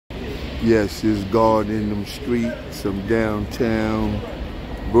Yes, there's God in them streets, some downtown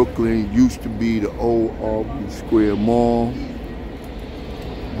Brooklyn. Used to be the old Albany Square Mall,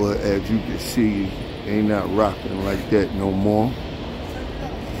 but as you can see, ain't not rocking like that no more.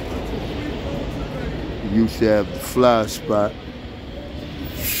 Used to have the fly spot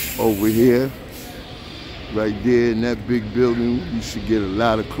over here, right there in that big building. Used to get a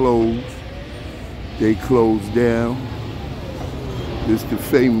lot of clothes. They closed down. This the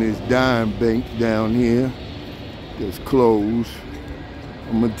famous dime bank down here that's closed.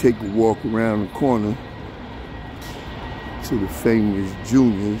 I'm gonna take a walk around the corner to the famous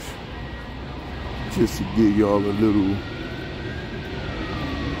Juniors just to give y'all a little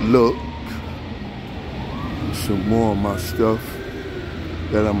look. Some more of my stuff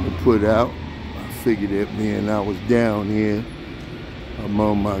that I'm gonna put out. I figured that, man, I was down here, I'm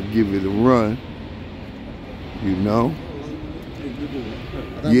gonna give it a run, you know?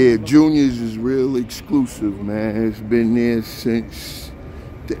 Yeah, Juniors is real exclusive, man. It's been there since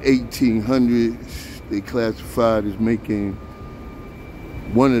the 1800s. They classified as making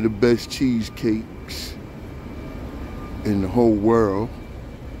one of the best cheesecakes in the whole world.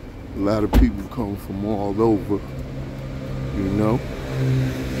 A lot of people come from all over, you know?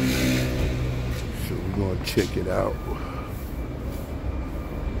 So we're gonna check it out.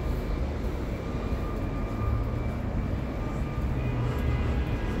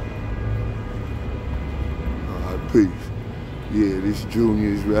 Peace. Yeah, this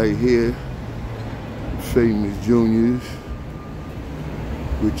Juniors right here, famous Juniors,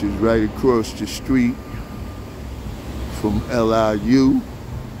 which is right across the street from LIU,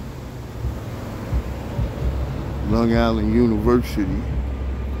 Long Island University,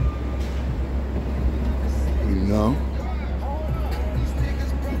 you know.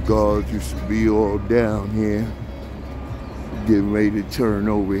 The guards used to be all down here, getting ready to turn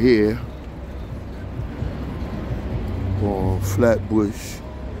over here on Flatbush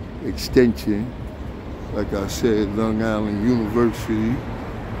Extension. Like I said, Long Island University,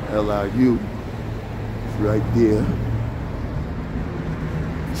 LIU, it's right there.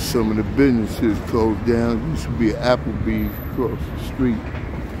 Some of the businesses closed down. Used to be an Applebee's across the street,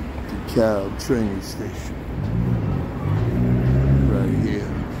 the Cal train station, right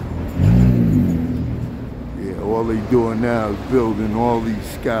here. Yeah, all they doing now is building all these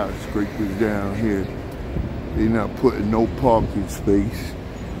skyscrapers down here. They're not putting no parking space.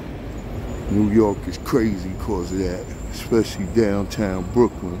 New York is crazy because of that, especially downtown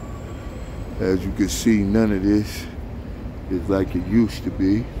Brooklyn. As you can see, none of this is like it used to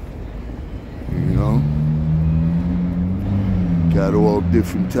be, you know? Got all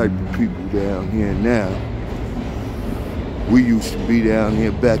different type of people down here now. We used to be down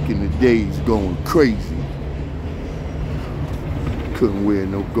here back in the days going crazy. Couldn't wear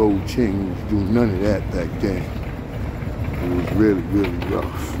no gold chains, do none of that back then. It was really, really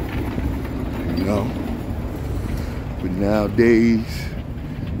rough, you know? But nowadays,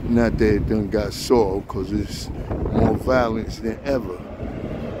 not that it done got solved, because it's more violence than ever.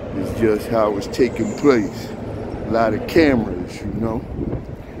 It's just how it's taking place. A lot of cameras, you know?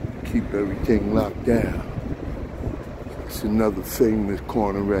 Keep everything locked down. It's another famous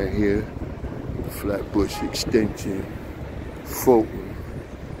corner right here, Flatbush Extension. Fulton.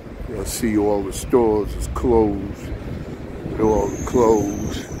 You'll see all the stores is closed. They're all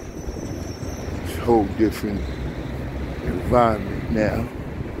closed. It's a whole different environment now,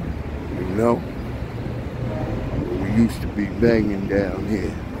 you know? We used to be banging down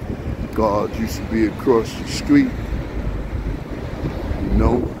here. Guards used to be across the street, you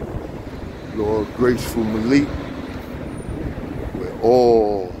know? Lord Graceful Malik, with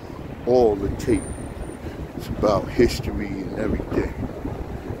all the tape. It's about history and everything.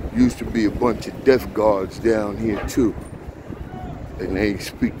 Used to be a bunch of deaf guards down here too. And they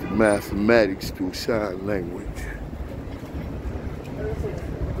speak the mathematics through sign language.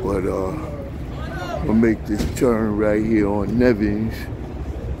 But I'm gonna make this turn right here on Nevins.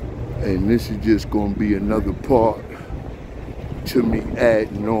 And this is just gonna be another part to me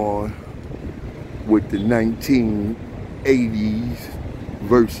adding on with the 1980s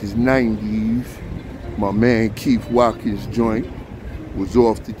versus 90s. My man Keith Watkins' joint was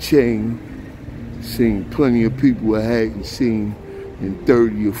off the chain. Seen plenty of people I hadn't seen in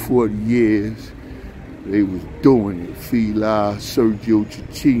 30 or 40 years. They was doing it. Fila, Sergio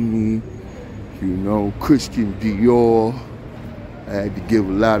Cicchini, you know, Christian Dior. I had to give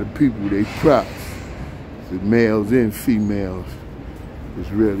a lot of people their props. The males and females was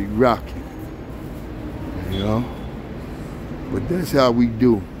really rocking, you know? But that's how we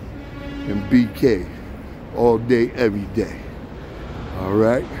do in BK. All day, every day. All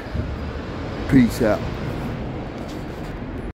right? Peace out.